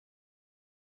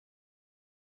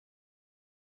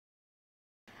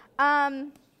How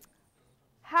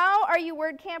are you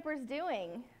word campers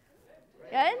doing?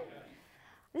 Good?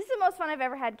 This is the most fun I've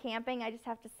ever had camping, I just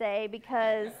have to say,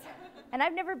 and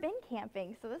I've never been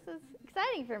camping, so this is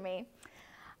exciting for me.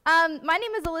 My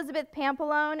name is Elizabeth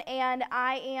Pampalone, and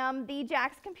I am the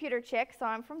Jack's computer chick, so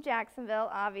I'm from Jacksonville,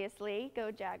 obviously. Go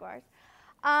Jaguars.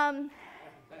 All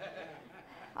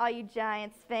you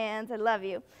Giants fans, I love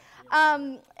you.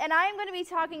 And I am going to be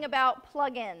talking about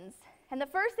plugins. And the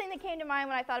first thing that came to mind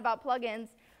when I thought about plugins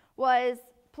was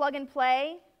plug and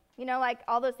play. You know, like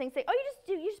all those things say, oh,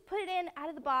 you just put it in out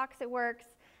of the box, it works.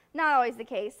 Not always the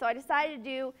case. So I decided to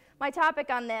do my topic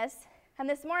on this. And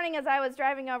this morning as I was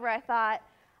driving over, I thought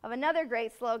of another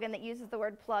great slogan that uses the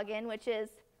word plug-in, which is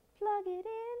plug it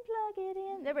in, plug it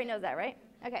in. Everybody knows that, right?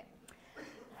 Okay.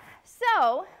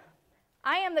 So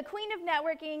I am the queen of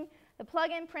networking, the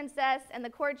plug-in princess, and the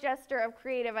court jester of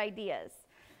creative ideas.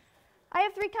 I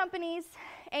have 3 companies,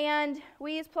 and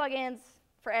we use plugins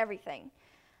for everything.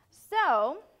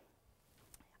 So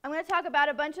I'm going to talk about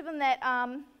a bunch of them that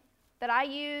I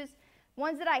use,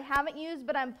 ones that I haven't used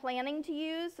but I'm planning to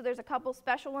use, so there's a couple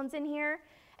special ones in here.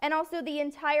 And also the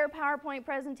entire PowerPoint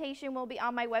presentation will be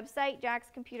on my website,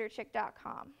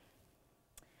 jackscomputerchick.com.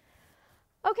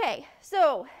 Okay,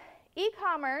 so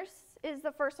e-commerce is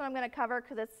the first one I'm going to cover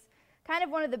because it's kind of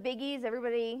one of the biggies.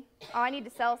 Everybody, oh, I need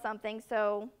to sell something,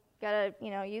 so got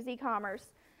to, use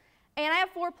e-commerce. And I have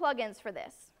 4 plugins for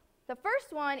this. The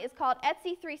first one is called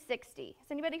Etsy 360. Has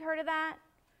anybody heard of that?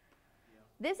 Yeah.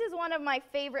 This is one of my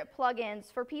favorite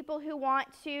plugins for people who want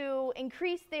to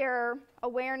increase their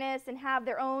awareness and have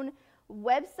their own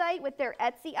website with their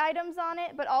Etsy items on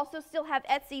it, but also still have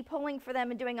Etsy pulling for them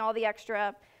and doing all the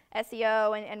extra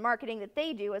SEO and marketing that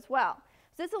they do as well.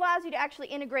 So this allows you to actually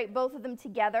integrate both of them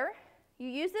together. You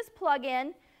use this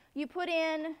plugin, you put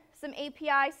in some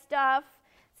API stuff.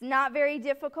 Not very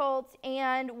difficult,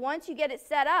 and once you get it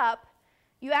set up,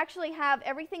 you actually have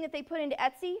everything that they put into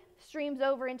Etsy streams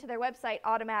over into their website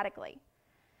automatically.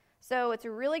 So it's a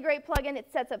really great plugin.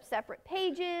 It sets up separate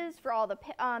pages for all the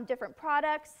different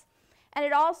products, and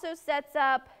it also sets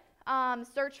up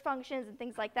search functions and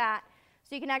things like that.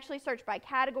 So you can actually search by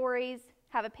categories,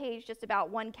 have a page just about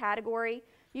one category.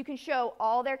 You can show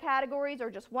all their categories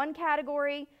or just one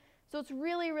category. So it's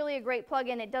really, really a great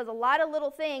plugin. It does a lot of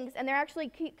little things, and they're actually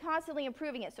constantly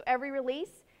improving it. So every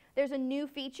release, there's a new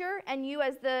feature, and you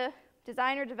as the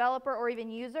designer, developer, or even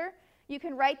user, you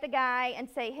can write the guy and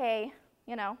say, hey,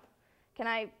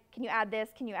 can you add this?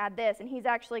 Can you add this? And he's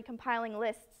actually compiling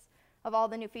lists of all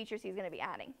the new features he's going to be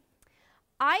adding.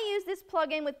 I use this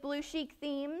plugin with Blue Chic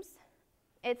themes.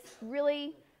 It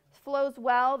really flows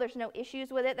well. There's no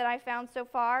issues with it that I've found so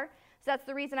far. So that's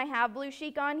the reason I have Blue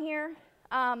Chic on here.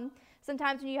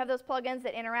 Sometimes when you have those plugins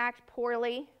that interact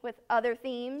poorly with other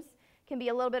themes, can be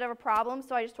a little bit of a problem,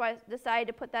 so I just decided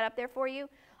to put that up there for you.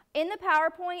 In the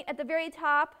PowerPoint, at the very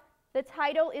top, the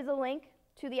title is a link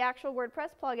to the actual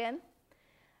WordPress plugin.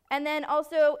 And then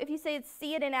also, if you say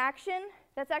see it in action,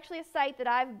 that's actually a site that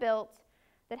I've built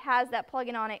that has that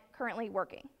plugin on it currently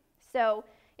working. So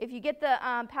if you get the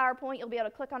PowerPoint, you'll be able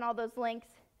to click on all those links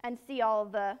and see all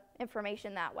of the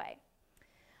information that way.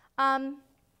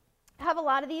 I have a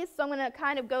lot of these, so I'm going to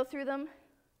kind of go through them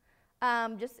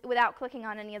just without clicking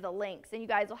on any of the links, and you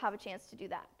guys will have a chance to do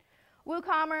that.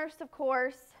 WooCommerce, of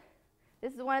course.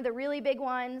 This is one of the really big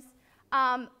ones.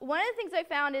 One of the things I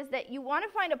found is that you want to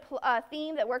find a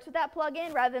theme that works with that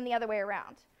plugin rather than the other way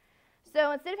around.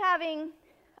 So instead of having,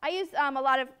 I use a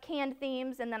lot of canned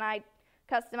themes, and then I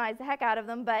customize the heck out of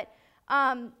them, but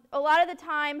a lot of the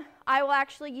time I will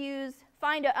actually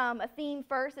find a theme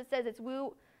first that says it's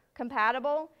Woo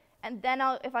compatible, and then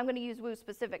if I'm going to use Woo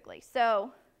specifically.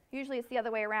 So usually it's the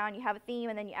other way around. You have a theme,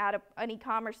 and then you add an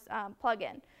e-commerce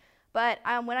plugin. But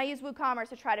when I use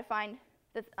WooCommerce, I try to find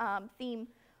the theme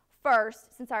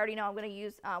first, since I already know I'm going to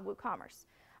use WooCommerce.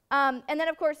 And then,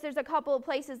 of course, there's a couple of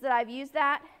places that I've used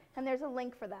that, and there's a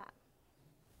link for that.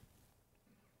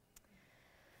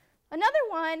 Another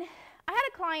one, I had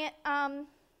a client,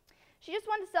 she just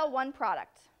wanted to sell one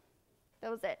product. That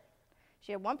was it.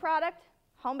 She had one product,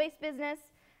 home-based business.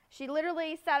 She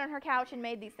literally sat on her couch and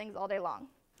made these things all day long.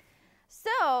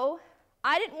 So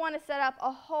I didn't want to set up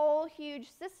a whole huge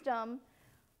system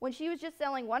when she was just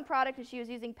selling one product and she was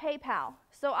using PayPal.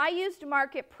 So I used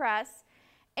MarketPress,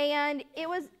 and it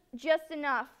was just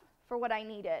enough for what I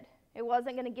needed. It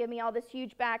wasn't going to give me all this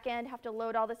huge back end, have to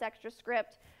load all this extra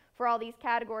script for all these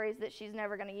categories that she's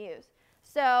never going to use.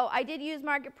 So I did use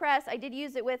MarketPress. I did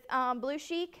use it with Blue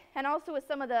Chic, and also with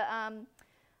some of the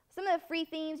free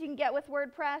themes you can get with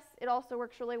WordPress. It also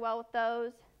works really well with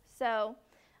those. So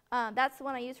That's the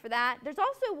one I use for that. There's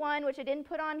also one which I didn't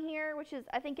put on here, which is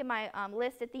I think in my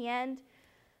list at the end.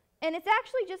 And it's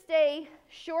actually just a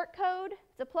short code.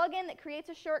 It's a plugin that creates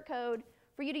a short code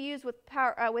for you to use with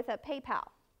a PayPal.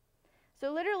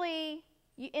 So literally,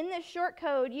 in this short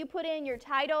code, you put in your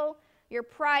title, your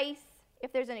price,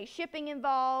 if there's any shipping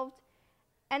involved,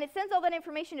 and it sends all that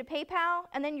information to PayPal,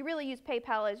 and then you really use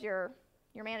PayPal as your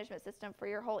management system for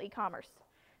your whole e-commerce.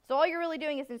 So all you're really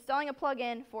doing is installing a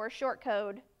plugin for a short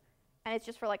code, and it's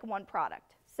just for like one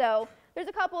product. So there's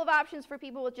a couple of options for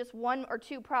people with just one or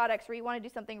two products where you want to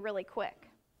do something really quick.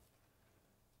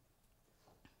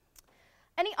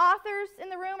 Any authors in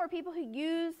the room or people who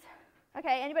use,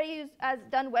 okay, anybody who has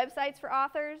done websites for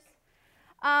authors?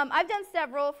 I've done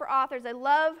several for authors. I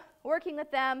love working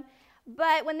with them,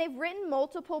 but when they've written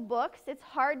multiple books, it's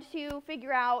hard to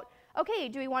figure out, okay,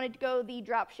 do we want to go the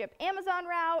dropship Amazon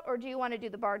route, or do you want to do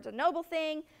the Barnes & Noble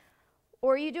thing,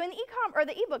 or are you doing the e-com or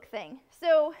the ebook thing?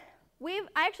 So I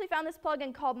actually found this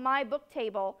plugin called My Book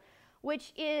Table,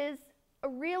 which is a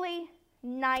really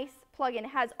nice plugin. It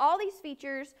has all these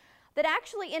features that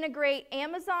actually integrate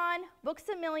Amazon, Books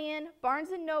A Million, Barnes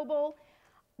 & Noble.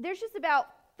 There's just about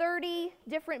 30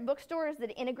 different bookstores that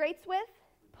it integrates with,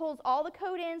 pulls all the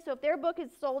code in, so if their book is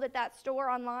sold at that store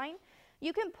online,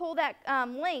 you can pull that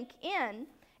link in.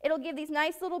 It'll give these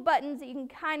nice little buttons that you can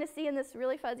kind of see in this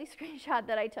really fuzzy screenshot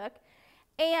that I took.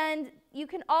 And you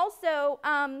can also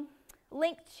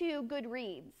link to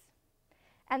Goodreads.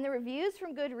 And the reviews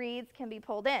from Goodreads can be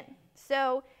pulled in.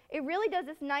 So it really does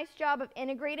this nice job of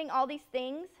integrating all these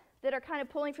things that are kind of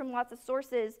pulling from lots of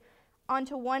sources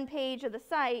onto one page of the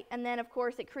site, and then of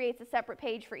course it creates a separate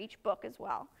page for each book as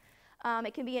well.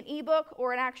 It can be an ebook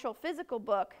or an actual physical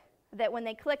book that when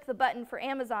they click the button for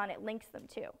Amazon, it links them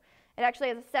to. It actually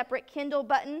has a separate Kindle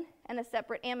button and a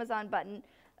separate Amazon button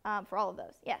for all of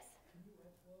those. Yes? Can you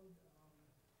upload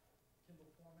Kindle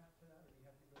format to that, or do you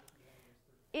have to go through one of those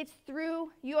third? It's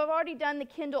through, you have already done the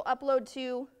Kindle upload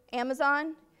to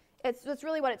Amazon. That's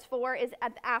really what it's for, is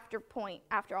at the after point,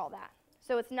 after all that.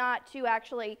 So it's not to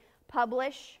actually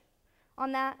publish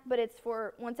on that, but it's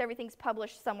for once everything's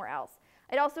published somewhere else.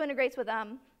 It also integrates with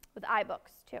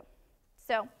iBooks too.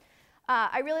 So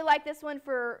I really like this one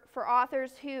for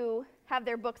authors who have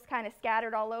their books kind of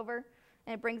scattered all over,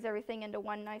 and it brings everything into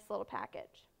one nice little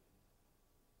package.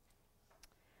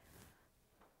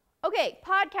 Okay,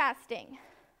 podcasting.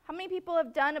 How many people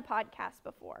have done a podcast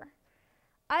before?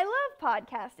 I love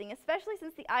podcasting, especially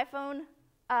since the iPhone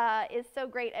is so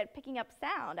great at picking up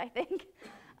sound, I think.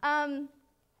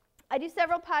 I do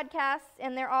several podcasts,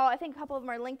 and they're all, I think a couple of them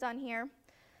are linked on here.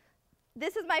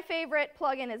 This is my favorite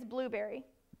plugin, is Blueberry.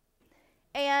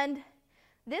 And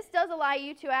this does allow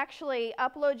you to actually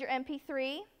upload your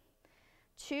MP3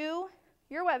 to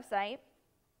your website,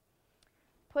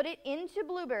 put it into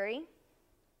Blueberry,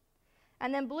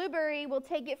 and then Blueberry will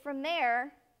take it from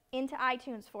there into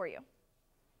iTunes for you.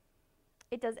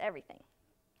 It does everything.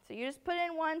 So you just put it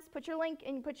in once, put your link,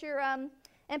 and put your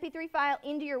MP3 file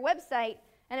into your website,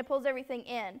 and it pulls everything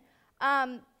in.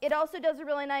 It also does a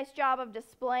really nice job of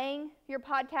displaying your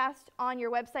podcast on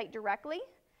your website directly.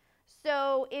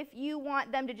 So if you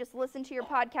want them to just listen to your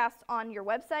podcast on your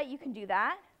website, you can do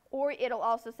that, or it'll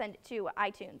also send it to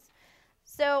iTunes.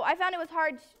 So I found it was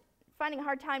finding a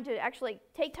hard time to actually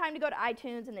take time to go to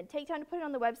iTunes, and then take time to put it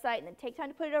on the website, and then take time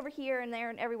to put it over here and there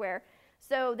and everywhere.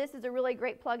 So this is a really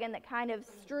great plugin that kind of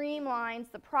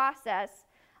streamlines the process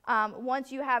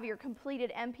once you have your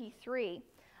completed MP3.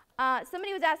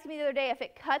 Somebody was asking me the other day if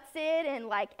it cuts it and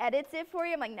like edits it for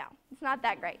you. I'm like, no, it's not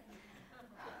that great.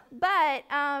 But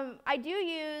I do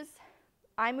use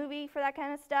iMovie for that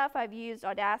kind of stuff. I've used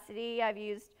Audacity. I've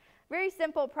used very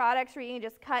simple products where you can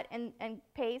just cut and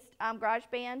paste,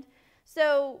 GarageBand.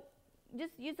 So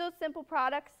just use those simple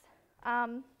products,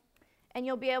 and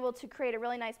you'll be able to create a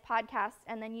really nice podcast,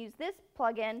 and then use this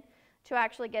plugin to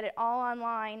actually get it all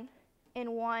online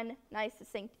in one nice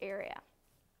succinct area.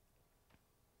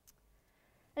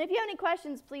 And if you have any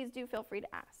questions, please do feel free to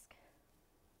ask.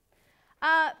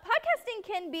 Podcasting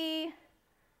can be,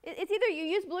 it's either you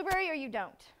use Blueberry or you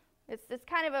don't. It's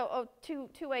kind of a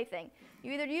two-way thing.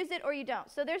 You either use it or you don't.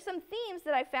 So there's some themes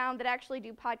that I found that actually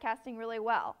do podcasting really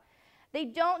well. They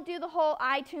don't do the whole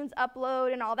iTunes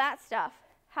upload and all that stuff.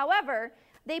 However,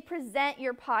 they present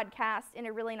your podcast in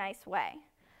a really nice way.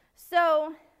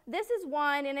 So this is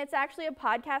one, and it's actually a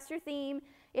podcaster theme.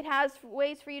 It has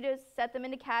ways for you to set them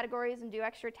into categories and do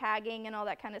extra tagging and all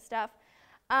that kind of stuff.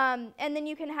 And then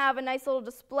you can have a nice little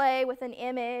display with an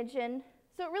image, and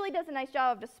so it really does a nice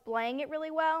job of displaying it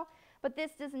really well, but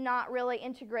this does not really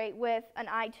integrate with an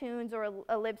iTunes or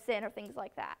a Libsyn or things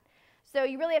like that. So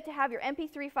you really have to have your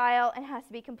MP3 file, and it has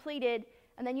to be completed,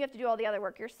 and then you have to do all the other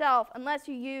work yourself, unless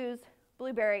you use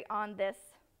Blueberry on this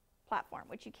platform,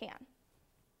 which you can.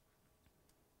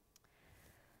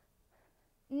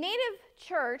 Native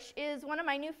Church is one of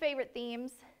my new favorite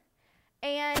themes,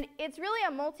 and it's really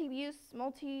a multi-use,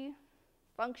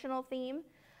 multi-functional theme,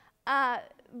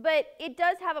 but it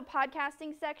does have a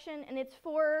podcasting section, and it's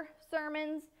for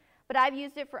sermons, but I've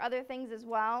used it for other things as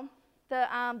well.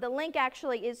 The link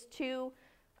actually is to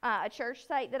a church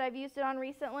site that I've used it on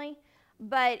recently,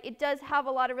 but it does have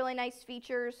a lot of really nice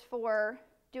features for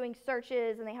doing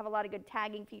searches, and they have a lot of good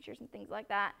tagging features and things like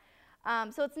that.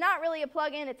 So it's not really a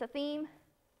plugin, it's a theme,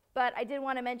 but I did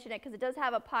want to mention it because it does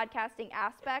have a podcasting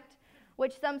aspect,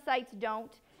 which some sites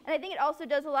don't. And I think it also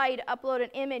does allow you to upload an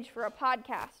image for a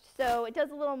podcast. So it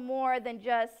does a little more than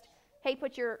just, hey,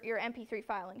 put your MP3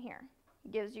 file in here.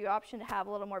 It gives you the option to have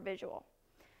a little more visual.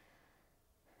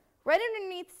 Right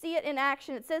underneath See It in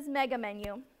Action, it says Mega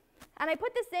Menu. And I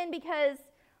put this in because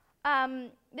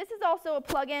this is also a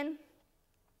plugin.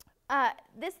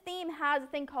 This theme has a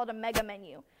thing called a Mega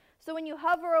Menu. So when you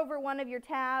hover over one of your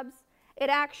tabs, it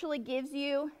actually gives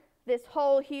you this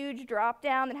whole huge drop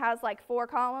down that has like 4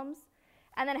 columns,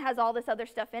 and then it has all this other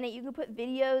stuff in it. You can put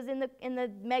videos in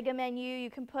the Mega Menu. You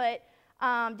can put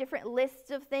different lists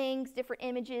of things, different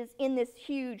images in this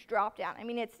huge drop down. I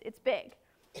mean, it's big.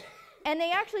 And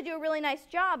they actually do a really nice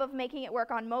job of making it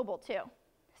work on mobile too.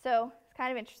 So it's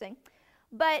kind of interesting.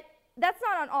 But that's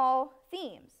not on all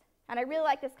themes. And I really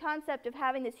like this concept of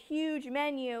having this huge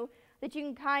menu that you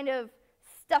can kind of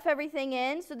stuff everything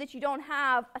in so that you don't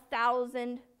have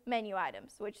 1,000 menu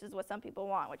items, which is what some people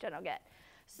want, which I don't get.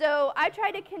 So I try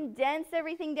to condense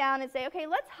everything down and say, okay,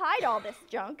 let's hide all this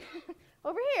junk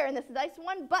over here. And this nice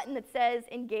one button that says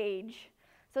engage.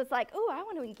 So it's like, oh, I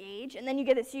want to engage. And then you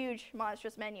get this huge,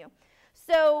 monstrous menu.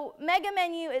 So Mega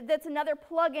Menu, that's another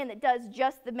plugin that does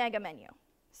just the Mega Menu.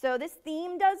 So this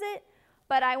theme does it,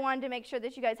 but I wanted to make sure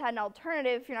that you guys had an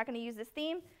alternative if you're not going to use this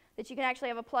theme, that you can actually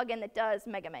have a plugin that does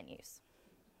Mega Menus.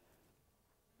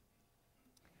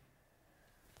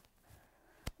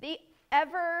 The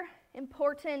ever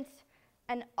important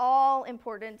and all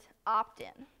important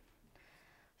opt-in.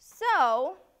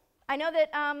 So I know that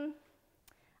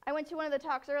I went to one of the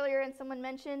talks earlier and someone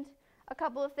mentioned a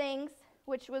couple of things,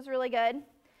 which was really good.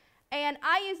 And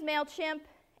I use MailChimp,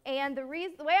 and the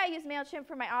way I use MailChimp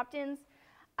for my opt-ins,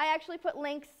 I actually put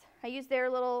links. I use their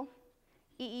little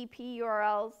EEP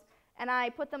URLs, and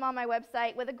I put them on my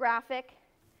website with a graphic,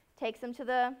 takes them to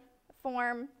the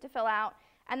form to fill out,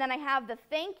 and then I have the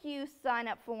thank you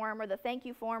sign-up form or the thank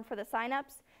you form for the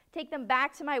sign-ups, take them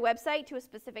back to my website to a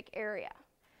specific area.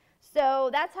 So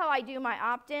that's how I do my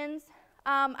opt-ins.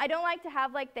 I don't like to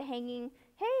have like the hanging,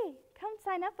 hey, come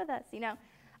sign up with us, you know.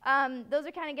 Those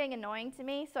are kind of getting annoying to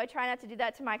me, so I try not to do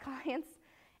that to my clients.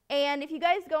 And if you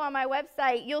guys go on my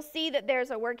website, you'll see that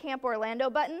there's a WordCamp Orlando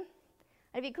button.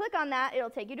 And if you click on that, it'll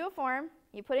take you to a form.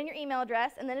 You put in your email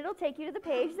address, and then it'll take you to the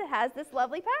page that has this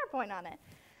lovely PowerPoint on it.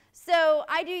 So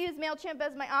I do use MailChimp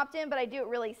as my opt-in, but I do it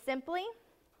really simply.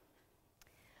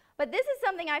 But this is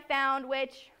something I found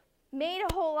which made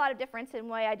a whole lot of difference in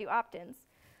the way I do opt-ins.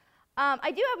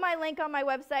 I do have my link on my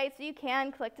website, so you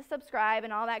can click to subscribe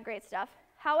and all that great stuff.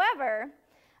 However,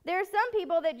 there are some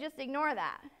people that just ignore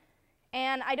that.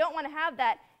 And I don't want to have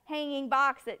that hanging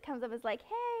box that comes up as like,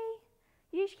 hey,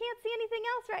 you can't see anything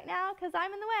else right now because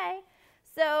I'm in the way.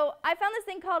 So I found this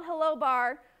thing called Hello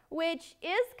Bar, which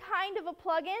is kind of a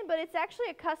plugin, but it's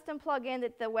actually a custom plugin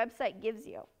that the website gives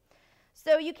you.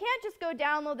 So you can't just go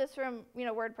download this from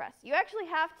WordPress. You actually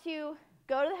have to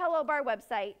go to the Hello Bar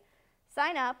website,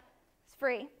 sign up. It's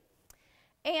free.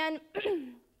 And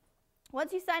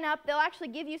once you sign up, they'll actually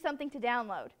give you something to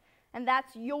download. And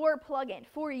that's your plugin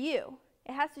for you.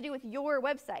 It has to do with your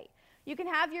website. You can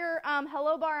have your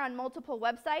Hello Bar on multiple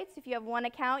websites. If you have one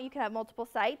account, you can have multiple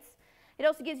sites. It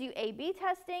also gives you A/B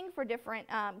testing for different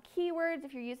keywords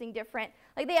if you're using different,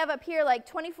 like they have up here like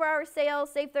 24-hour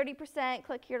sales, save 30%,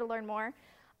 click here to learn more.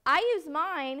 I use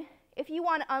mine if you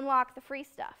want to unlock the free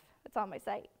stuff that's on my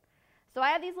site. So I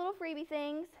have these little freebie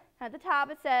things. At the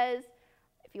top it says,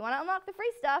 if you want to unlock the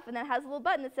free stuff, and then it has a little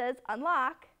button that says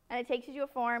unlock, and it takes you to a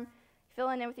form, you fill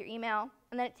in with your email,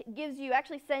 and then it gives you,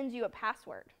 actually sends you a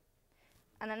password.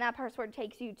 And then that password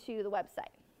takes you to the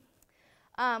website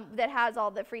that has all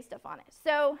the free stuff on it.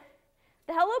 So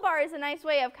the Hello Bar is a nice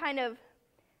way of kind of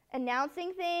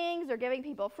announcing things or giving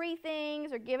people free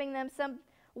things or giving them some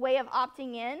way of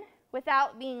opting in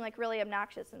without being like really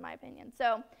obnoxious in my opinion.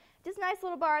 So just a nice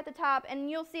little bar at the top, and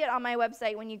you'll see it on my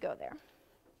website when you go there.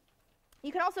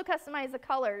 You can also customize the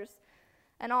colors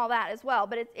and all that as well.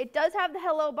 But it does have the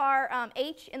hello bar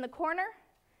H in the corner,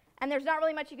 and there's not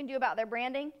really much you can do about their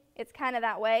branding. It's kind of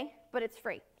that way, but it's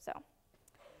free. So,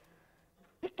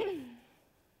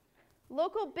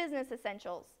 local business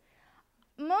essentials.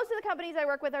 Most of the companies I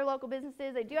work with are local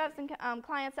businesses. I do have some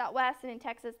clients out west and in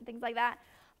Texas and things like that,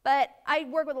 but I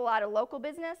work with a lot of local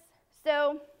business.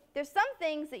 So there's some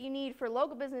things that you need for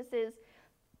local businesses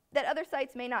that other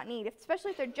sites may not need,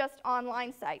 especially if they're just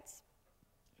online sites.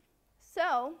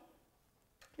 So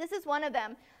this is one of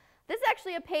them. This is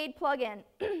actually a paid plugin,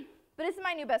 but this is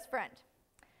my new best friend.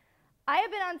 I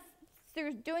have been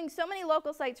through doing so many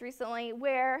local sites recently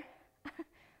where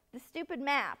the stupid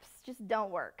maps just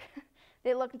don't work.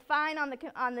 They look fine on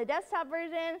the desktop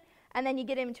version, and then you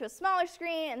get into a smaller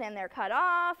screen, and then they're cut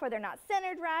off, or they're not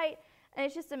centered right, and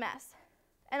it's just a mess.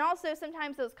 And also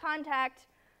sometimes those contact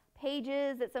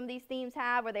pages that some of these themes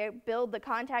have, where they build the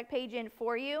contact page in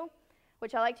for you,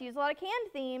 which I like to use a lot of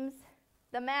canned themes,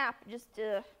 the map just,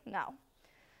 no.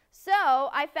 So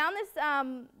I found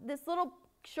this little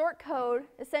short code,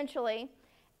 essentially,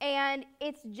 and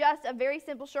it's just a very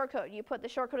simple short code. You put the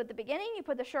short code at the beginning, you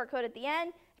put the short code at the end,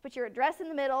 you put your address in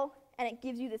the middle, and it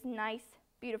gives you this nice,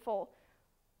 beautiful,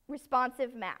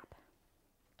 responsive map.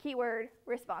 Keyword,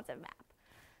 responsive map.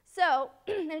 So,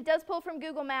 and it does pull from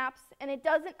Google Maps, and it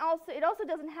also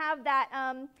doesn't have that,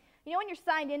 you know when you're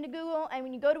signed into Google and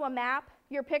when you go to a map,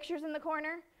 your picture's in the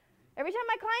corner? Every time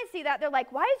my clients see that, they're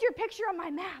like, why is your picture on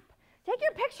my map? Take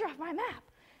your picture off my map.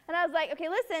 And I was like, okay,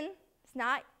 listen,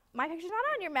 my picture's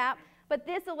not on your map, but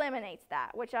this eliminates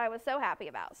that, which I was so happy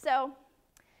about. So,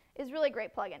 it's really a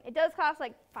great plugin. It does cost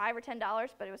like $5 or $10,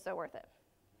 but it was so worth it.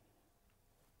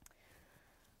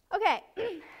 Okay,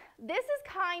 this is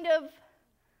kind of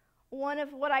one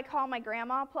of what I call my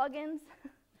grandma plugins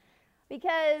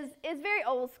because it's very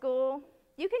old school.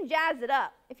 You can jazz it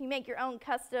up if you make your own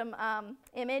custom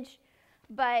image,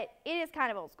 but it is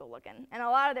kind of old school looking, and a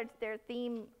lot of their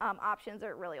theme options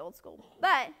are really old school.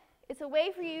 But it's a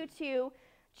way for you to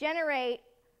generate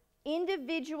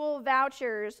individual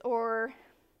vouchers, or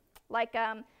like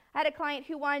I had a client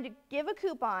who wanted to give a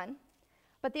coupon,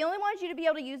 but they only wanted you to be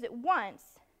able to use it once,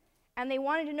 and they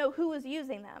wanted to know who was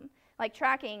using them, like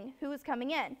tracking who was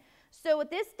coming in. So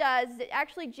what this does is it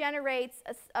actually generates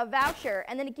a voucher,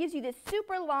 and then it gives you this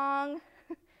super long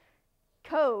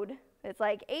code. It's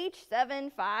like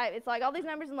H75, it's like all these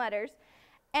numbers and letters.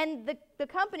 And the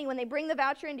company, when they bring the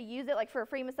voucher in to use it, like for a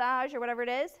free massage or whatever it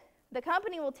is, the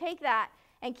company will take that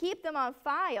and keep them on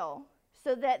file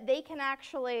so that they can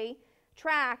actually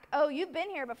track, oh, you've been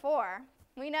here before.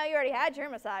 We know you already had your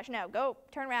massage. No, go,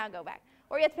 turn around, go back.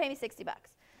 Or you have to pay me $60.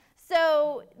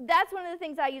 So that's one of the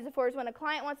things I use it for, is when a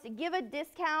client wants to give a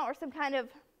discount or some kind of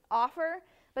offer,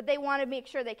 but they want to make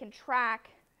sure they can track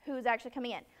who's actually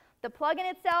coming in. The plugin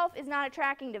itself is not a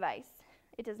tracking device.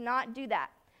 It does not do that.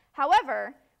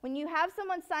 However, when you have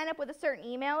someone sign up with a certain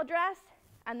email address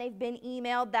and they've been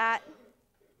emailed that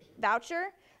voucher,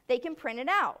 they can print it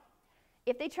out.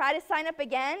 If they try to sign up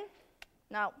again,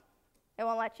 no, it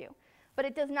won't let you. But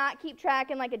it does not keep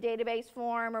track in like a database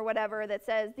form or whatever that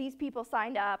says these people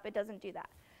signed up. It doesn't do that.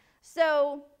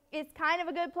 So it's kind of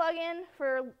a good plugin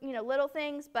for little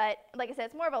things, but like I said,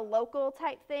 it's more of a local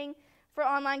type thing. For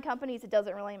online companies, it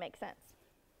doesn't really make sense.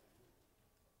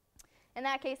 In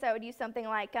that case, I would use something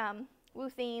like Woo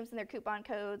Themes and their coupon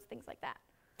codes, things like that.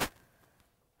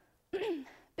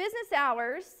 Business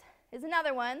hours is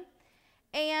another one,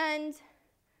 and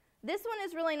this one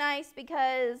is really nice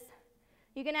because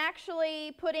you can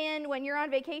actually put in when you're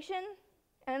on vacation,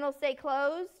 and it'll say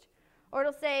closed, or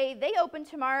it'll say they open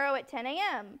tomorrow at 10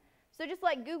 a.m. So just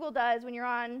like Google does when you're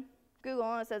on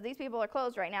Google and it says these people are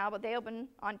closed right now, but they open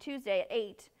on Tuesday at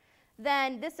 8.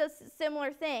 Then this does a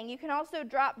similar thing. You can also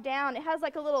drop down. It has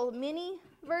like a little mini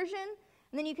version,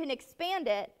 and then you can expand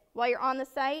it while you're on the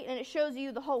site, and it shows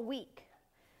you the whole week.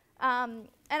 And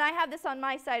I have this on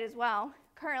my site as well.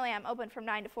 Currently, I'm open from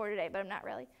 9 to 4 today, but I'm not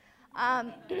really.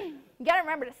 You got to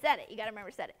remember to set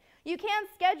it. You can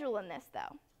schedule in this,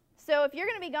 though. So if you're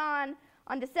going to be gone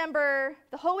on December,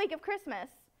 the whole week of Christmas,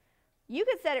 you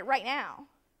could set it right now,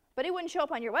 but it wouldn't show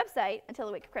up on your website until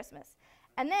the week of Christmas.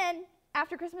 And then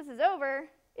after Christmas is over,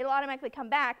 it'll automatically come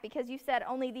back because you said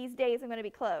only these days I'm going to be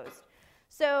closed.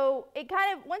 So it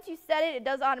kind of, once you set it, it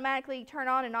does automatically turn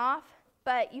on and off,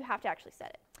 but you have to actually set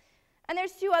it. And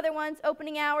there's two other ones,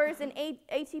 opening hours and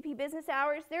ATP business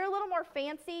hours. They're a little more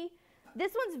fancy.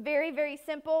 This one's very, very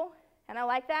simple, and I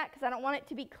like that because I don't want it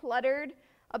to be cluttered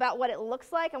about what it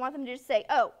looks like. I want them to just say,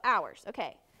 oh, hours,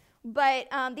 okay. But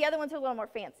the other ones are a little more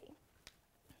fancy.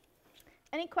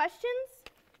 Any questions?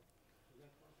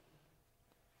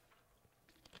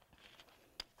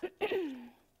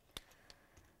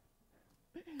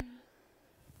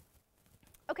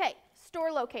 Okay,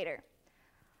 store locator.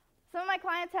 Some of my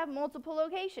clients have multiple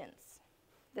locations.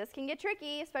 This can get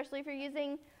tricky, especially if you're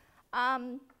using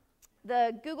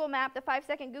the Google map, the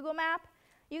 5-second Google map.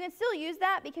 You can still use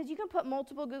that because you can put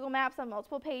multiple Google Maps on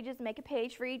multiple pages, make a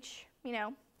page for each,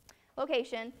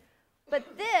 location.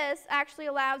 But this actually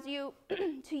allows you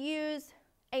to use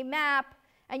a map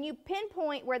and you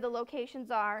pinpoint where the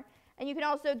locations are. And you can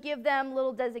also give them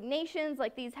little designations,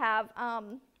 like these have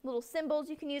little symbols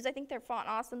you can use. I think they're Font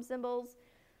Awesome symbols,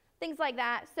 things like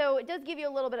that. So it does give you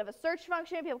a little bit of a search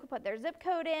function. People can put their zip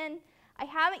code in. I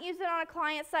haven't used it on a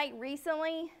client site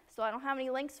recently, so I don't have any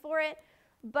links for it.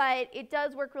 But it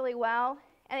does work really well,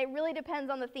 and it really depends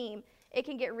on the theme. It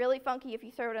can get really funky if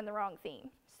you throw it in the wrong theme,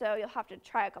 so you'll have to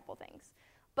try a couple things.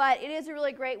 But it is a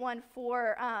really great one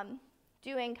for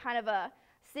doing kind of a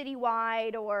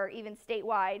citywide or even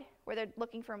statewide where they're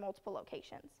looking for multiple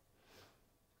locations.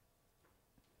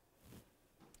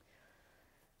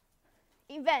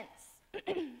 Events.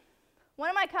 One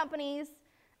of my companies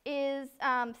is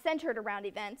centered around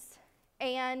events,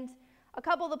 and a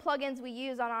couple of the plugins we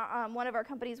use on one of our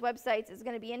company's websites is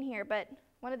going to be in here, but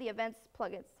one of the events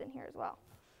plugins is in here as well.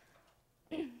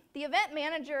 The event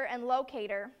manager and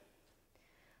locator.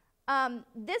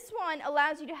 This one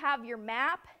allows you to have your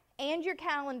map and your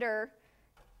calendar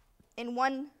in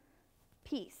one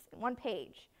piece, in one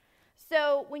page.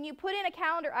 So when you put in a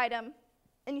calendar item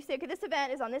and you say, okay, this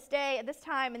event is on this day, at this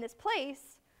time, in this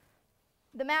place,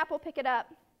 the map will pick it up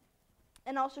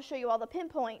and also show you all the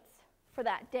pinpoints for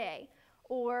that day.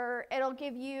 Or it'll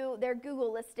give you their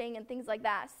Google listing and things like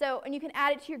that. So, and you can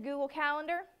add it to your Google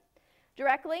Calendar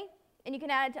directly, and you can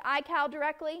add it to iCal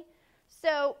directly.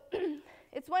 So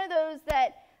it's one of those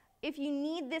that if you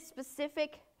need this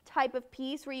specific type of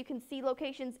piece where you can see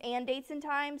locations and dates and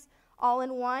times all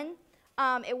in one,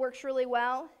 it works really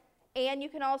well. And you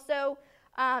can also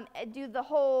do the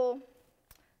whole,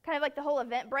 kind of like the whole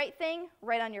Eventbrite thing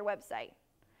right on your website.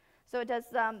 So it does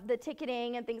the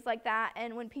ticketing and things like that,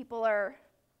 and when people are,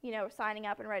 signing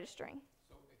up and registering.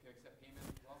 So it can accept payments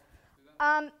as well?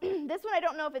 Do that? This one I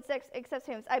don't know if it accepts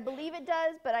payments. I believe it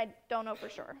does, but I don't know for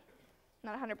sure.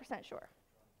 Not 100% sure.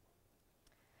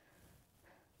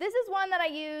 This is one that I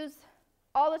use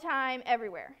all the time,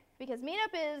 everywhere, because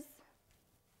Meetup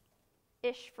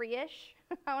is free-ish.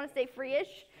 I want to say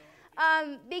free-ish.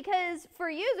 Because for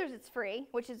users it's free,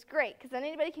 which is great, because then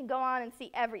anybody can go on and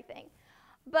see everything.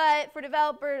 But for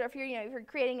developers, if you're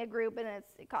creating a group and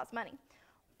it costs money.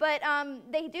 But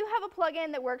they do have a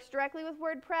plugin that works directly with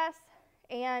WordPress,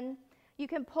 and you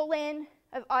can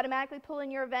automatically pull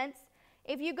in your events.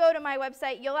 If you go to my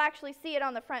website, you'll actually see it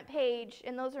on the front page,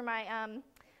 and those are my, I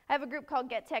have a group called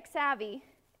Get Tech Savvy,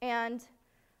 and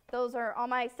those are, all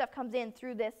my stuff comes in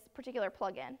through this particular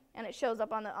plugin, and it shows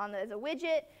up as a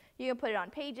widget. You can put it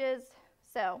on pages,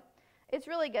 so it's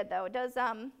really good though. It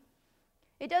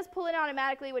does pull in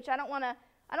automatically, which I don't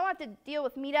have to deal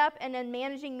with Meetup and then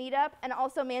managing Meetup and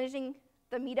also managing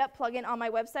the Meetup plugin on my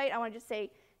website. I want to just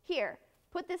say, here,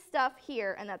 put this stuff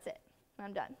here, and that's it.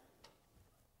 I'm done.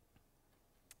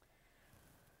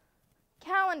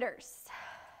 Calendars.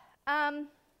 Calendars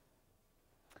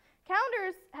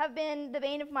have been the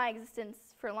bane of my existence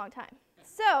for a long time.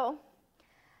 So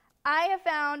I have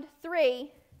found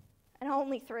 3, and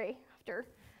only 3 after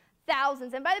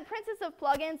thousands. And by the princess of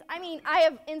plugins, I mean I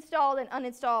have installed and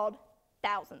uninstalled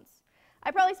thousands.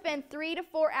 I probably spend 3 to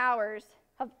 4 hours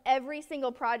of every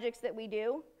single project that we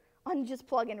do on just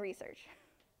plugin research.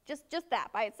 Just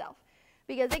that by itself.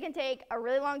 Because it can take a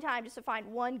really long time just to find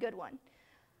one good one.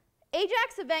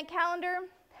 Ajax Event Calendar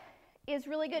is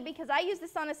really good because I use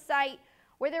this on a site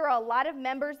where there were a lot of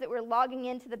members that were logging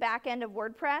into the back end of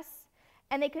WordPress,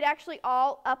 and they could actually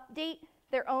all update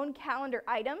their own calendar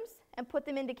items and put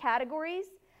them into categories,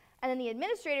 and then the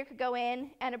administrator could go in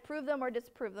and approve them or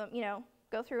disapprove them,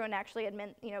 go through and actually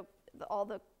admin, all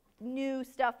the new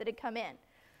stuff that had come in.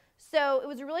 So it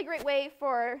was a really great way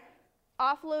for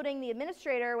offloading the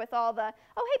administrator with all the,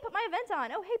 oh, hey, put my event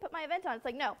on. Oh, hey, put my event on. It's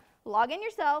like, no, log in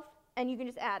yourself, and you can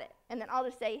just add it. And then I'll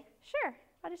just say, sure,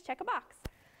 I'll just check a box.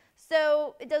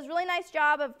 So it does a really nice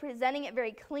job of presenting it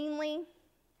very cleanly.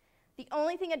 The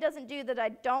only thing it doesn't do that I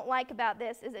don't like about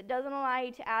this is it doesn't allow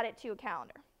you to add it to a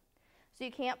calendar. So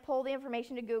you can't pull the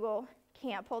information to Google,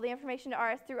 can't pull the information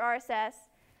to through RSS,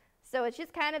 so it's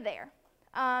just kind of there.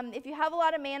 If you have a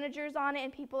lot of managers on it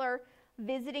and people are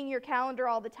visiting your calendar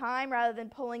all the time rather than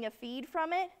pulling a feed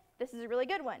from it, this is a really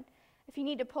good one. If you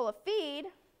need to pull a feed,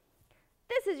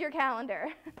 this is your calendar.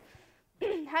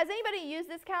 Has anybody used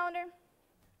this calendar?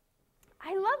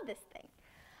 I love this thing.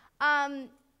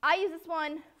 I use this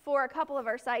one for a couple of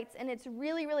our sites, and it's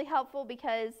really, really helpful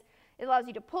because it allows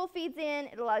you to pull feeds in,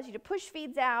 it allows you to push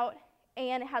feeds out,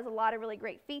 and it has a lot of really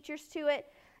great features to it.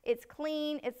 It's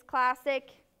clean, it's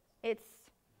classic, it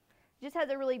just has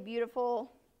a really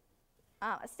beautiful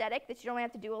aesthetic that you don't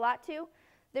have to do a lot to.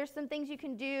 There's some things you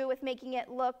can do with making it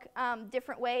look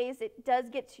different ways. It does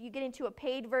you get into a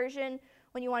paid version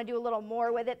when you want to do a little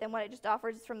more with it than what it just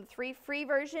offers from the free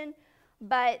version.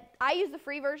 But I use the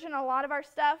free version on a lot of our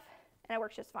stuff, and it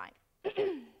works just fine.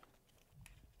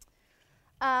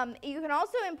 You can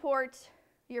also import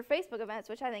your Facebook events,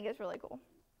 which I think is really cool.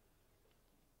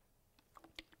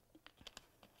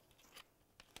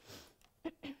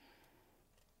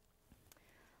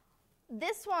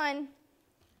 This one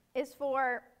is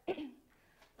for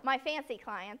my fancy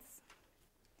clients.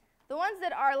 The ones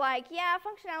that are like, yeah,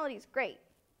 functionality is great,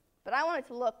 but I want it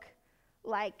to look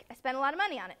like I spent a lot of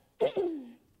money on it.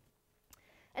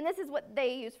 And this is what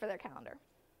they use for their calendar.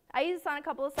 I use this on a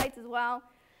couple of sites as well,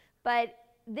 but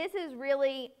this is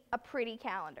really a pretty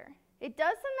calendar. It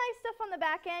does some nice stuff on the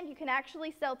back end. You can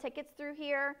actually sell tickets through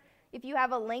here. If you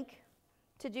have a link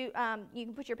to do, you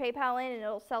can put your PayPal in and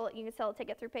it'll sell it. You can sell a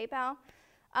ticket through PayPal.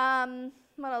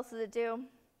 What else does it do?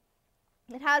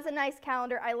 It has a nice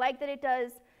calendar. I like that it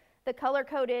does the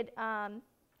color-coded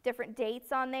different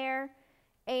dates on there,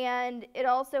 and it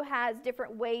also has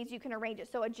different ways you can arrange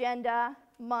it. So agenda,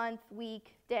 month,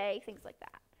 week, day, things like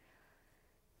that.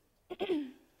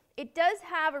 It does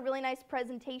have a really nice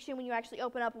presentation when you actually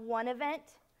open up one event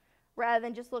rather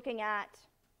than just looking at,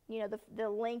 you know, the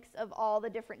links of all the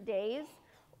different days.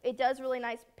 It does really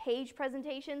nice page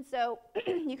presentation, so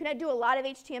you can do a lot of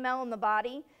HTML in the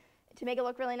body to make it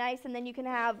look really nice, and then you can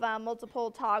have multiple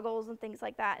toggles and things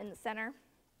like that in the center.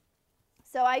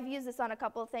 So I've used this on a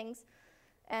couple of things,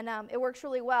 and it works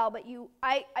really well, but you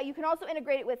can also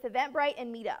integrate it with Eventbrite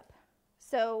and Meetup.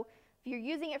 So if you're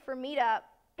using it for Meetup,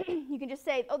 you can just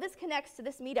say, oh, this connects to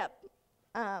this Meetup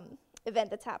event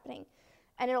that's happening,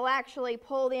 and it'll actually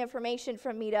pull the information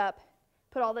from Meetup,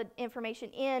 put all the information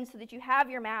in so that you have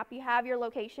your map, you have your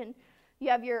location, you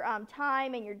have your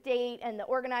time and your date and the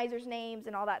organizers' names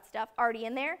and all that stuff already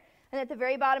in there. And at the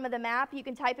very bottom of the map, you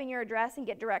can type in your address and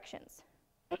get directions.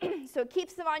 So it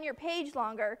keeps them on your page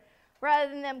longer rather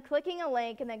than them clicking a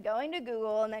link and then going to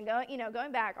Google and then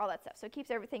going back, all that stuff. So it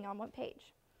keeps everything on one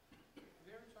page. Have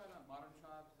you ever tried on Modern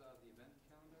Tribes, the event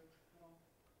calendar at all?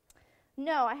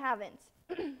 No, I haven't.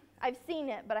 I've seen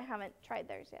it, but I haven't tried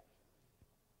theirs yet.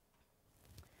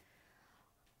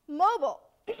 Mobile.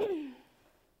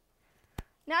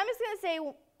 Now I'm just going to say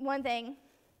one thing.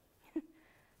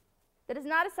 That is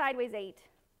not a sideways 8.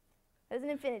 That is an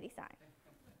infinity sign.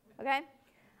 Okay?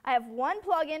 I have one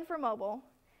plugin for mobile,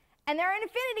 and there are an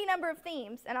infinity number of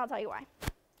themes, and I'll tell you why.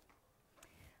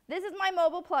 This is my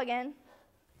mobile plugin.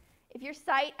 If your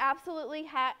site absolutely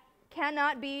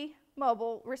cannot be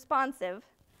mobile responsive,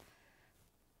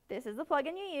 this is the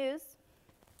plugin you use.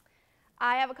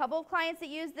 I have a couple of clients that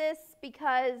use this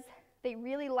because they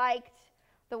really liked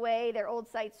the way their old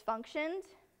sites functioned,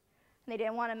 and they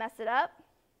didn't want to mess it up,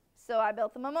 so I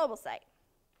built them a mobile site.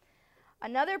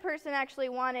 Another person actually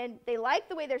they liked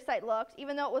the way their site looked,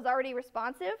 even though it was already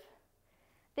responsive.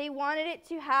 They wanted it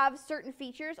to have certain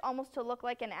features almost to look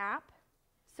like an app,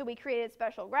 so we created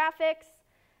special graphics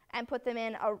and put them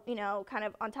in, kind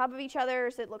of on top of each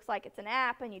other so it looks like it's an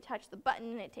app, and you touch the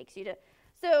button and it takes you to.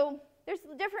 So there's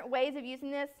different ways of using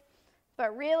this,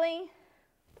 but really,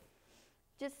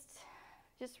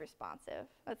 just responsive.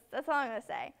 That's all I'm going to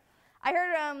say. I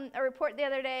heard a report the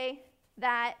other day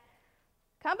that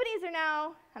companies are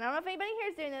now, and I don't know if anybody here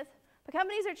is doing this, but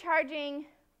companies are charging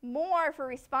more for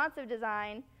responsive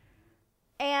design.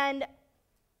 And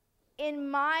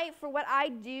for what I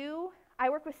do, I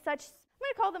work with I'm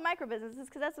going to call them micro businesses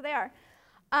because that's what they are,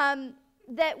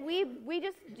 that we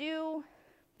just do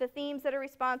the themes that are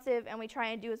responsive, and we try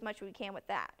and do as much as we can with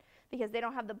that because they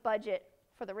don't have the budget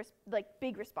for the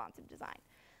big responsive design.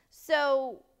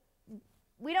 So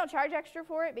we don't charge extra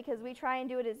for it because we try and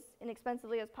do it as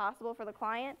inexpensively as possible for the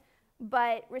client.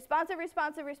 But responsive,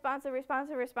 responsive, responsive,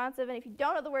 responsive, responsive, and if you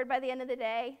don't know the word by the end of the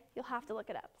day, you'll have to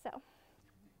look it up.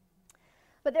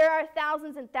 But there are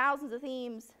thousands and thousands of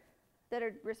themes that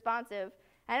are responsive,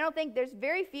 and I don't think there's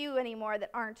very few anymore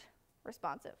that aren't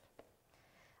responsive.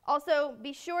 Also,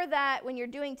 be sure that when you're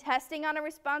doing testing on a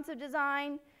responsive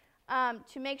design,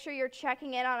 to make sure you're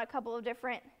checking it on a couple of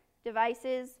different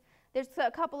devices. There's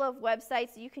a couple of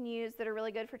websites that you can use that are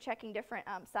really good for checking different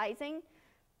sizing.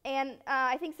 And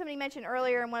I think somebody mentioned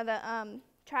earlier in one of the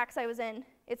tracks I was in,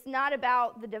 it's not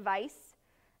about the device,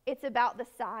 it's about the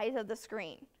size of the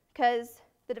screen. Because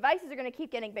the devices are going to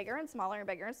keep getting bigger and smaller and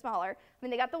bigger and smaller. I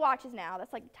mean, they got the watches now.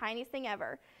 That's like the tiniest thing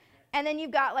ever. And then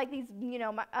you've got like these, you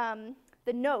know,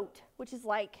 the Note, which is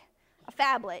like a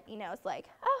phablet, you know, it's like,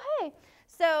 oh, hey.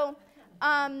 So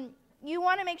you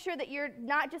want to make sure that you're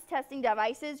not just testing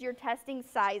devices, you're testing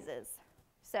sizes.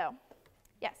 So,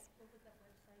 yes.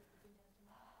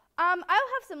 I'll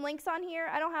have some links on here.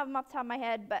 I don't have them off the top of my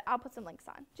head, but I'll put some links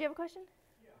on. Do you have a question?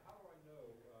 Yeah, how do I know,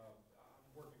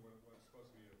 I'm working with what's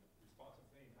supposed to be a responsive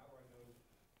theme. How do I know that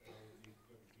it needs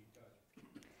to be touched?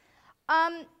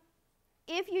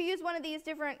 If you use one of these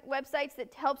different websites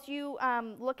that helps you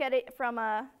look at it from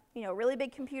a really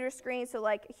big computer screen, so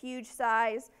like a huge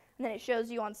size, and then it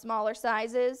shows you on smaller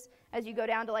sizes as you go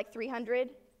down to like 300.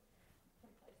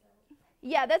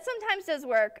 Yeah, that sometimes does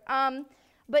work.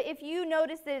 But if you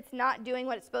notice that it's not doing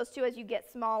what it's supposed to as you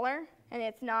get smaller and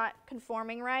it's not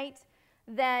conforming right,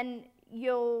 then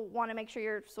you'll want to make sure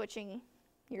you're switching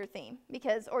your theme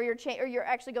or you're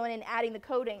actually going in and adding the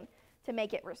coding to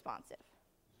make it responsive.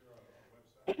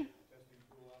 Is there a website testing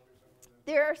tool out there somewhere?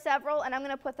 There are several, and I'm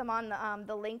going to put them on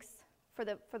the links for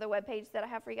the web page that I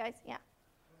have for you guys. Yeah.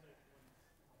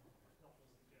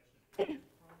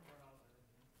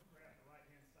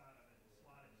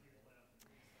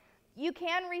 You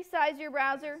can resize your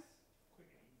browser.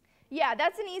 Yeah,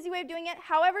 that's an easy way of doing it.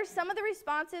 However, some of the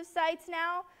responsive sites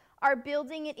now are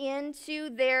building it into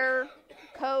their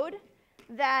code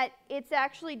that it's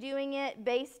actually doing it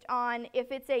based on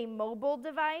if it's a mobile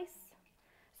device.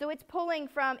 So it's pulling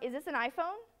from, is this an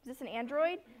iPhone? Is this an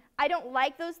Android? I don't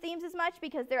like those themes as much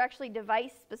because they're actually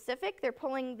device specific. They're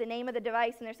pulling the name of the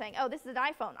device and they're saying, oh, this is an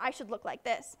iPhone. I should look like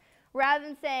this. Rather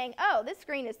than saying, oh, this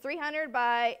screen is 300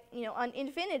 by on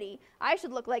infinity. I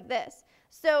should look like this.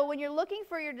 So when you're looking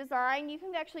for your design, you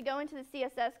can actually go into the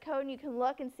CSS code and you can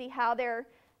look and see how they're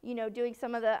doing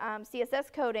some of the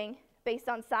CSS coding based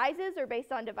on sizes or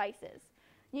based on devices.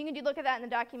 You can look at that in the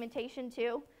documentation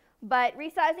too. But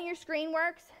resizing your screen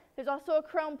works. There's also a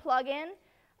Chrome plugin.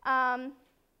 I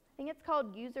think it's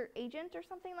called User Agent or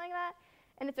something like that.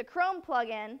 And it's a Chrome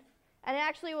plugin. And it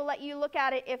actually will let you look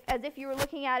at it as if you were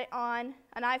looking at it on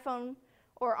an iPhone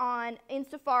or in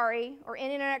Safari or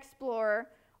in Internet Explorer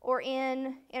or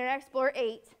in Internet Explorer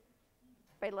 8.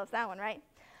 Everybody loves that one, right?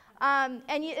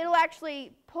 It'll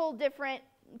actually pull different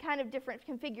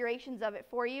configurations of it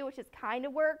for you, which kind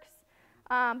of works.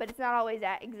 But it's not always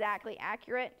exactly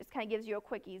accurate. Just kind of gives you a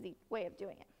quick, easy way of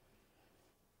doing it.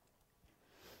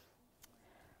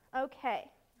 Okay.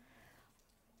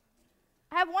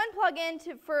 I have one plugin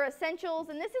for essentials,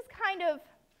 and this is kind of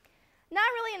not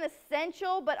really an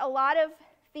essential, but a lot of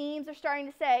themes are starting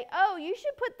to say, oh, you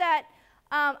should put that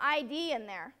ID in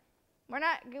there. We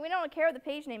don't care what the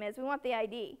page name is. We want the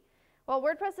ID. Well,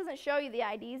 WordPress doesn't show you the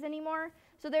IDs anymore,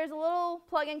 so there's a little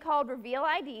plugin called Reveal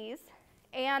IDs,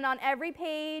 and on every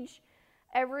page,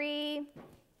 every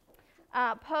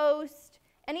post,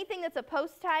 anything that's a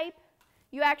post type,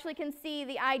 you actually can see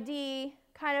the ID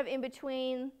kind of in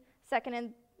between second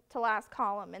and to last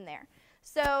column in there.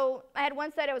 So I had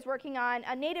one site I was working on,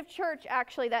 a native church,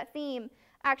 actually, that theme,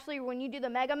 actually when you do the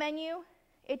mega menu,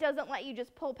 it doesn't let you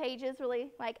just pull pages really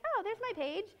like, oh, there's my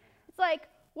page. It's like,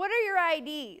 what are your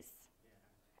IDs?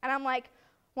 And I'm like,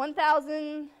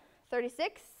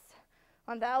 1036,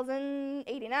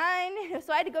 1089.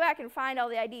 So I had to go back and find all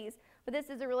the IDs. But this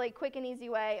is a really quick and easy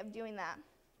way of doing that.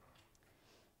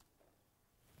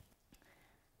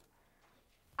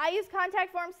 I use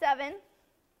Contact Form 7,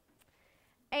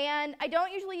 and I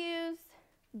don't usually use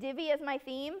Divi as my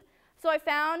theme, so I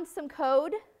found some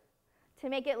code to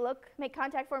make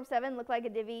Contact Form 7 look like a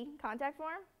Divi contact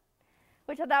form,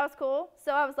 which I thought was cool.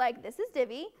 So I was like, this is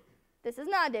Divi, this is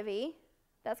not Divi,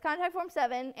 that's Contact Form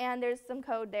 7, and there's some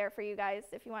code there for you guys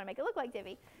if you want to make it look like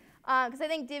Divi. Because I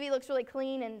think Divi looks really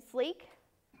clean and sleek,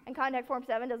 and Contact Form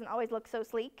 7 doesn't always look so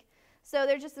sleek. So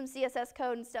there's just some CSS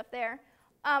code and stuff there.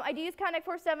 I do use Contact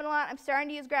Form 7 a lot. I'm starting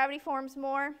to use Gravity Forms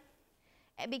more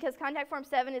because Contact Form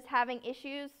 7 is having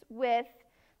issues with,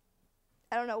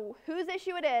 I don't know whose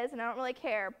issue it is, and I don't really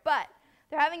care, but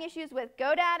they're having issues with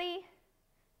GoDaddy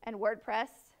and WordPress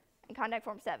and Contact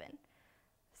Form 7.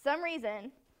 For some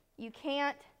reason, you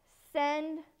can't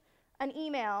send an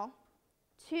email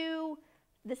to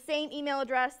the same email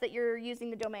address that you're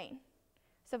using the domain.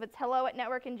 So if it's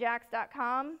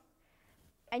hello@networkandjax.com,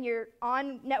 and you're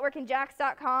on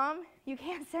networkandjax.com, you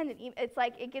can't send an email. It's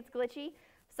like it gets glitchy.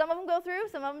 Some of them go through,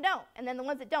 some of them don't. And then the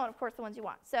ones that don't, of course, the ones you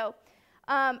want. So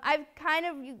I've kind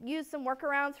of used some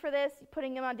workarounds for this,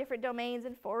 putting them on different domains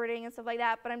and forwarding and stuff like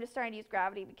that, but I'm just starting to use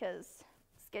Gravity because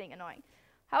it's getting annoying.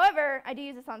 However, I do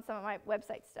use this on some of my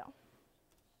websites still.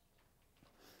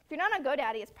 If you're not on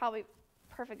GoDaddy, it's probably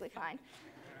perfectly fine.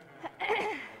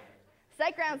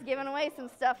 SiteGround's giving away some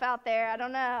stuff out there. I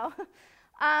don't know.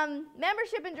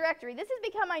 Membership and directory. This has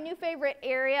become my new favorite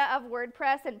area of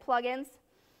WordPress and plugins.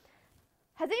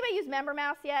 Has anybody used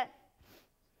MemberMouse yet?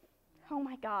 Oh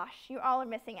my gosh, you all are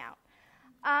missing out.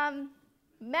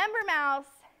 MemberMouse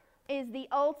is the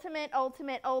ultimate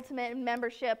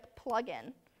membership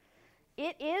plugin.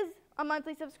 It is a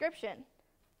monthly subscription.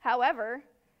 However,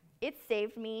 it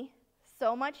saved me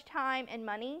so much time and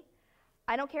money.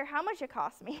 I don't care how much it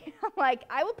costs me. I'm like,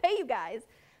 I will pay you guys,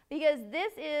 because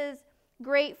this is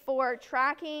great for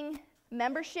tracking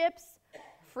memberships,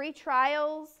 free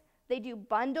trials. They do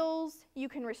bundles. You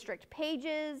can restrict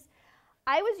pages.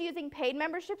 I was using Paid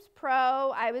Memberships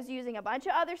Pro. I was using a bunch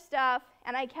of other stuff,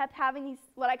 and I kept having these,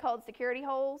 what I called security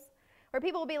holes, where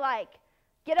people would be like,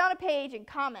 get on a page and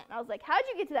comment. And I was like, how'd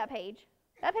you get to that page?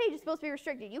 That page is supposed to be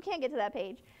restricted. You can't get to that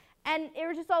page. And it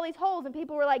was just all these holes, and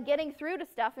people were like getting through to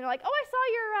stuff, and they're like, oh, I saw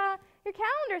your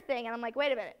calendar thing. And I'm like,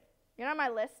 wait a minute, you're not on my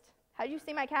list. How did you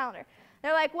see my calendar?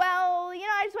 They're like, well, you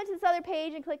know, I just went to this other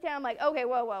page and clicked down. I'm like, okay,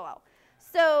 whoa.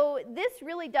 So this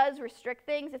really does restrict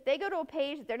things. If they go to a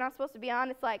page that they're not supposed to be on,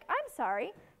 it's like, I'm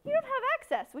sorry, you don't have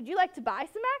access. Would you like to buy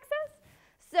some access?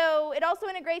 So it also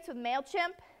integrates with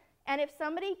MailChimp, and if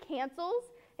somebody cancels,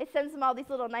 it sends them all these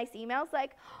little nice emails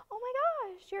like, oh my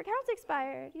gosh, your account's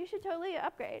expired. You should totally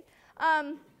upgrade.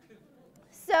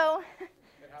 So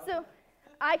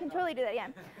I can totally do that, yeah.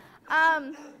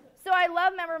 So I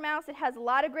love MemberMouse. It has a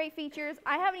lot of great features.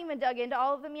 I haven't even dug into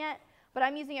all of them yet, but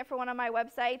I'm using it for one of my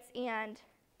websites, and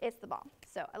it's the bomb.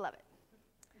 So I love it.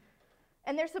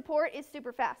 And their support is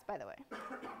super fast, by the way.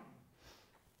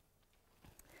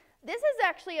 This is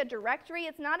actually a directory.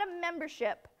 It's not a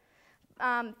membership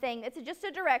thing. It's just a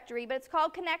directory, but it's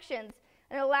called Connections,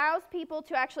 and it allows people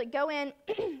to actually go in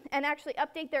and actually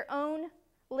update their own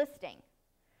listing.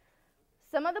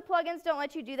 Some of the plugins don't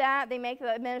let you do that. They make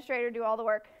the administrator do all the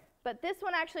work. But this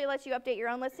one actually lets you update your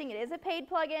own listing. It is a paid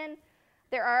plugin.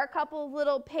 There are a couple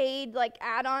little paid like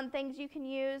add-on things you can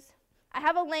use. I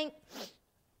have a link so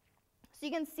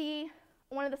you can see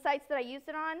one of the sites that I used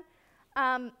it on.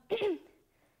 It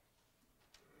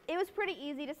was pretty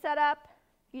easy to set up.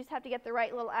 You just have to get the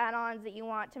right little add-ons that you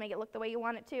want to make it look the way you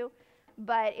want it to.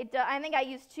 But I think I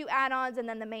used 2 add-ons and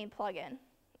then the main plugin.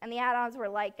 And the add-ons were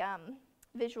like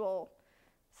visual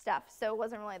stuff, so it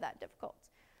wasn't really that difficult.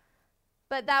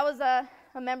 But that was a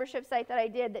membership site that I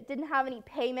did that didn't have any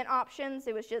payment options.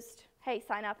 It was just, hey,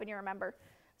 sign up and you're a member.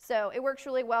 So it works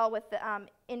really well with the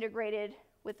integrated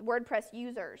with WordPress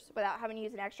users without having to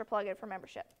use an extra plugin for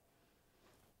membership.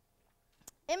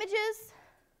 Images.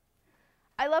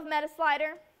 I love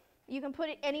MetaSlider. You can put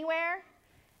it anywhere,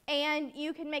 and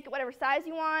you can make it whatever size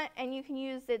you want, and you can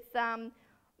use its,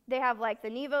 they have like the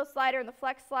Nevo slider and the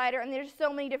Flex slider, and there's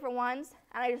so many different ones,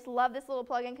 and I just love this little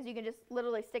plugin because you can just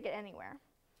literally stick it anywhere.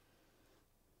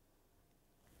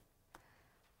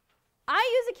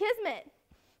 I use a Kismet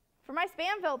for my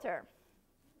spam filter.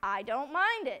 I don't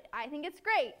mind it. I think it's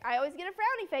great. I always get a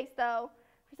frowny face, though,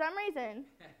 for some reason,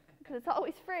 because it's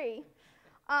always free.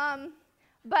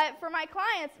 But for my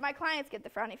clients get the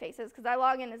frowny faces because I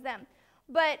log in as them.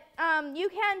 But you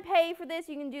can pay for this.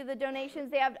 You can do the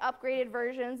donations. They have upgraded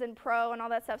versions and Pro and all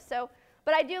that stuff. So,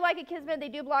 but I do like a Kismet. They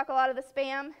do block a lot of the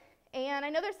spam. And I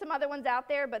know there's some other ones out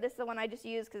there, but this is the one I just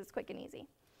use because it's quick and easy.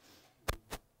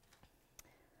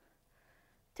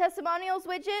 Testimonials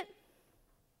widget.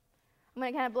 I'm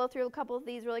going to kind of blow through a couple of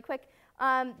these really quick.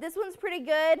 This one's pretty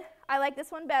good. I like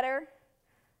this one better.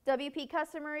 WP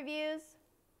customer reviews.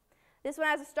 This one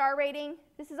has a star rating.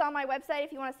 This is on my website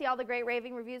if you want to see all the great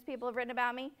raving reviews people have written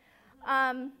about me.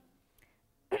 And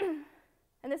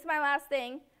this is my last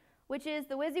thing, which is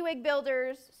the WYSIWYG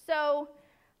builders. So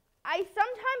I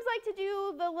sometimes like to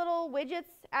do the little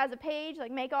widgets as a page,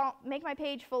 like make my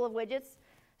page full of widgets.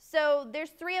 So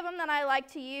there's 3 of them that I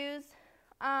like to use.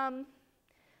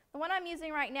 The one I'm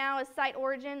using right now is Site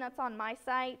Origin. That's on my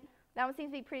site. That one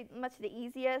seems to be pretty much the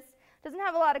easiest. Doesn't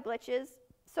have a lot of glitches,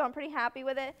 so I'm pretty happy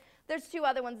with it. There's 2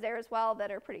 other ones there as well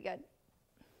that are pretty good.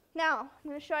 Now, I'm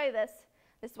going to show you this.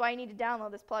 This is why you need to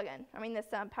download this plugin. I mean, this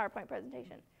PowerPoint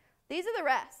presentation. These are the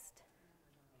rest.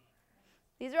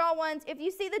 These are all ones. If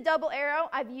you see the double arrow,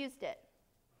 I've used it.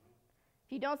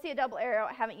 If you don't see a double arrow,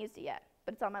 I haven't used it yet,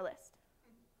 but it's on my list.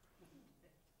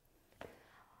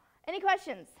 Any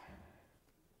questions?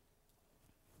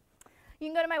 You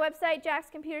can go to my website,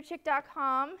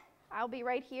 jackscomputerchick.com. I'll be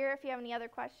right here if you have any other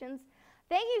questions.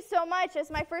 Thank you so much. It's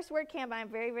my first WordCamp, and I'm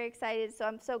very, very excited, so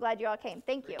I'm so glad you all came.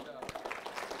 Thank you.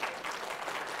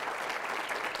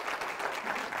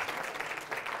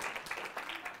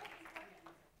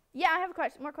 Yeah, I have a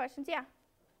question. More questions, yeah.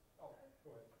 Oh,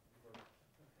 go ahead.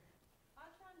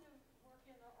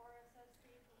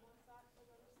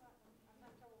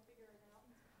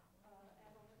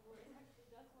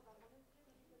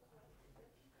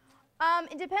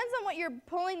 It depends on what you're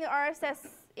pulling the RSS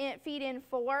feed in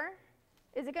for.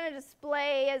 Is it going to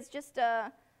display as just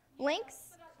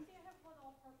links? But I have one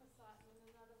all-purpose site and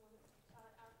another one I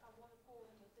want to pull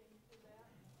in the things to that,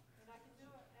 and I can do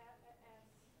it as.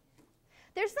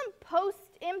 There's some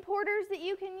post importers that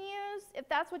you can use if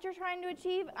that's what you're trying to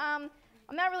achieve. I'm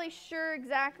not really sure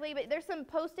exactly, but there's some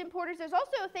post importers. There's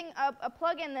also a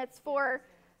plugin that's for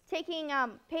taking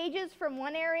pages from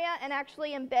one area and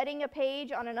actually embedding a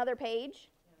page on another page.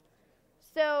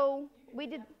 So we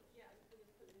did.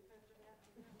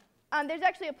 There's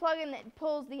actually a plugin that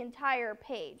pulls the entire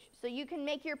page. So you can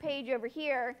make your page over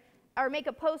here, or make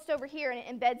a post over here, and it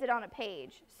embeds it on a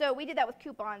page. So we did that with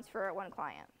coupons for one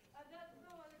client. That's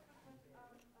no other I'm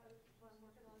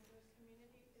working on this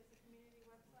community. It's a community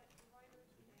website provider.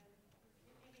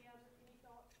 And any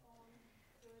thoughts on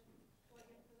good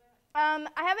plugin for that?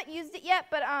 I haven't used it yet,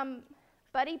 but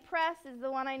Buddy Press is the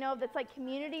one I know of that's like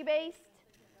community based.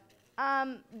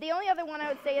 The only other one I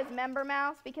would say is Member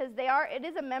Mouse, because it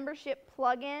is a membership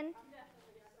plugin,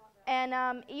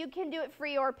 and you can do it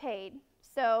free or paid.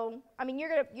 So I mean,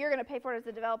 you're gonna pay for it as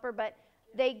a developer, but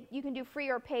you can do free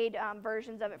or paid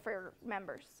versions of it for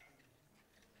members.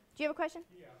 Do you have a question?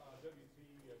 Yeah,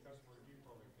 WT customer review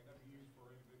program, can that be used for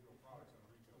individual products on a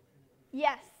retail page?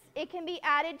 Yes, it can be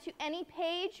added to any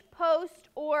page, post,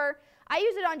 or I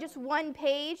use it on just one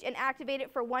page and activate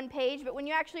it for one page, but when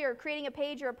you actually are creating a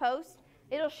page or a post,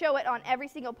 it'll show it on every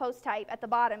single post type at the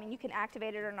bottom, and you can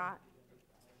activate it or not.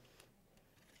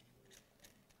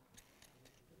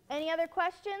 Any other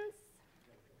questions?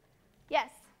 Yes?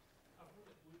 I've heard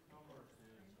that WooCommerce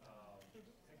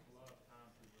takes a lot of time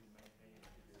to maintain and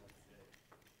to do like that.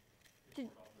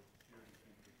 It's all the security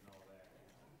features and all that.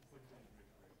 What do you think?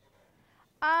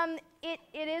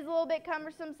 It is a little bit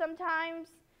cumbersome sometimes,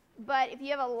 but if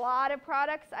you have a lot of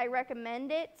products, I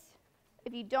recommend it.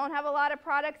 If you don't have a lot of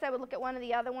products, I would look at one of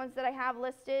the other ones that I have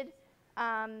listed,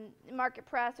 Market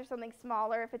Press or something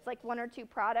smaller if it's like 1 or 2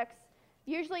 products.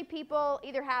 Usually people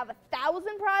either have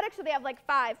 1,000 products or they have like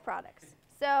 5 products.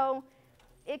 So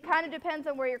it kind of depends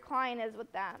on where your client is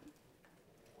with that.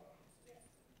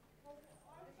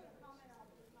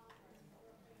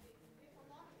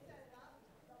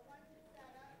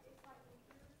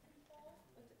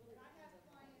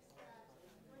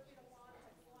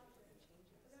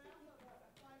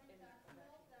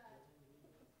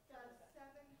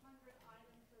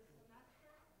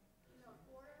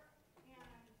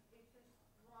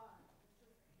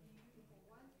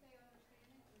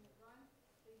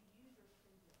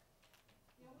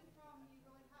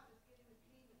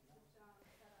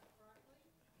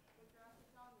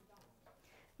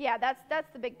 Yeah,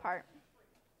 that's the big part.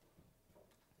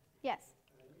 Yes?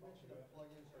 You mentioned a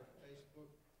plugin for Facebook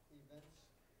events.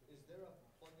 Is there a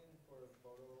plugin for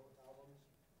photo albums?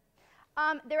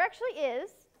 There actually is.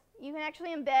 You can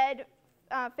actually embed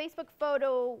Facebook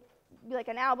photo, like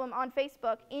an album on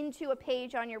Facebook, into a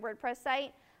page on your WordPress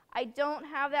site. I don't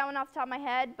have that one off the top of my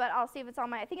head, but I'll see if it's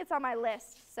on I think it's on my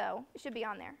list, so it should be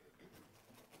on there.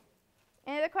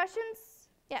 Any other questions?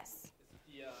 Yes? Is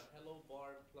the Hello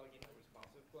Bar plugin a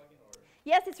responsive plugin, or?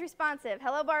 Yes, it's responsive.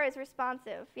 Hello Bar is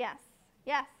responsive. Yes.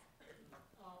 Yes? When it comes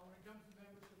to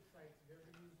membership sites, have you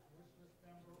ever used Wishlist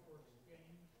Member or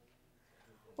Exchange?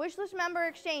 Wishlist Member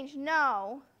Exchange,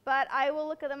 no, but I will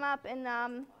look them up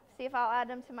and see if I'll add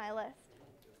them to my list.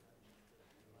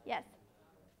 Yes?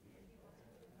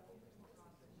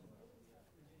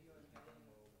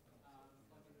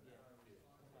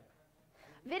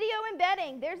 Video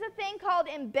embedding. There's a thing called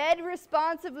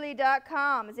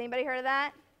embedresponsibly.com. Has anybody heard of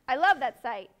that? I love that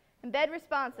site, Embed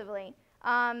Responsibly.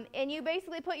 And you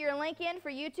basically put your link in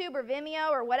for YouTube or Vimeo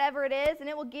or whatever it is, and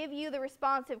it will give you the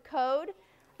responsive code.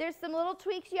 There's some little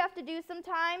tweaks you have to do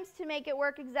sometimes to make it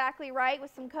work exactly right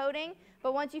with some coding,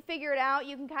 but once you figure it out,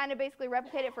 you can kind of basically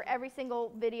replicate it for every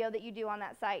single video that you do on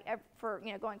that site for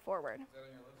going forward. Is that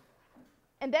on your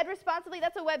list? Embed Responsibly,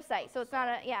 that's a website, so it's not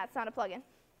a plugin.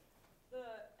 The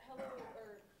Hello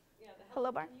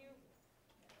Hello Bar? Can you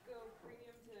go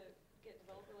premium to get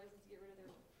developer license to get rid of their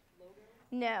logo?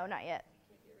 No, not yet.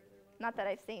 Can't get rid of their logo. Not that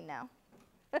I've seen, no.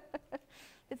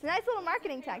 It's a nice little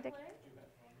marketing tactic. Pay to play?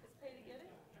 It's pay to get it?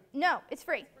 No, it's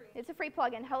free. It's a free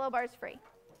plugin. Hello Bar is free.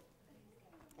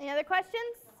 Any other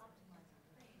questions?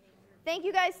 Thank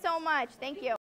you guys so much. Thank you.